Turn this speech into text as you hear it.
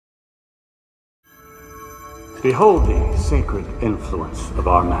Behold the sacred influence of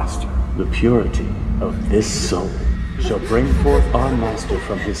our master. The purity of this soul shall bring forth our master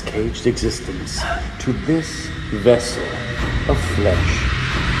from his caged existence to this vessel of flesh.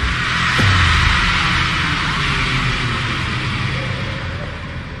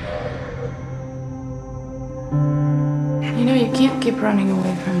 You know, you can't keep running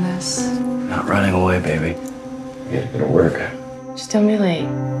away from this. Not running away, baby. Yeah, it'll work. Just don't be late.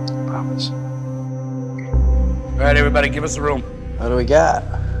 Promise. All right, everybody, give us a room. What do we got?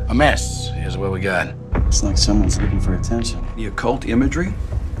 A mess. Here's what we got. It's like someone's looking for attention. The occult imagery,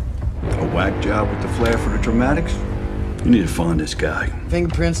 a whack job with the flair for the dramatics. You need to find this guy.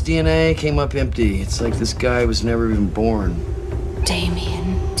 Fingerprints, DNA came up empty. It's like this guy was never even born.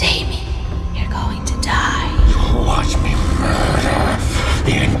 Damien, you're going to die. Watch me murder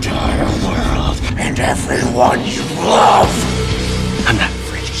the entire world and everyone you love. I'm not afraid.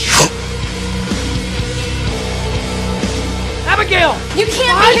 Abigail! You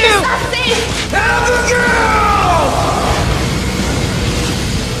can't make this our thing!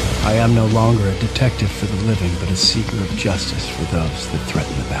 I am no longer a detective for the living, but a seeker of justice for those that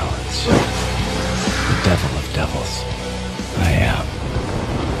threaten the balance. The devil of devils. I am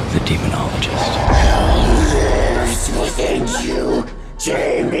the demonologist.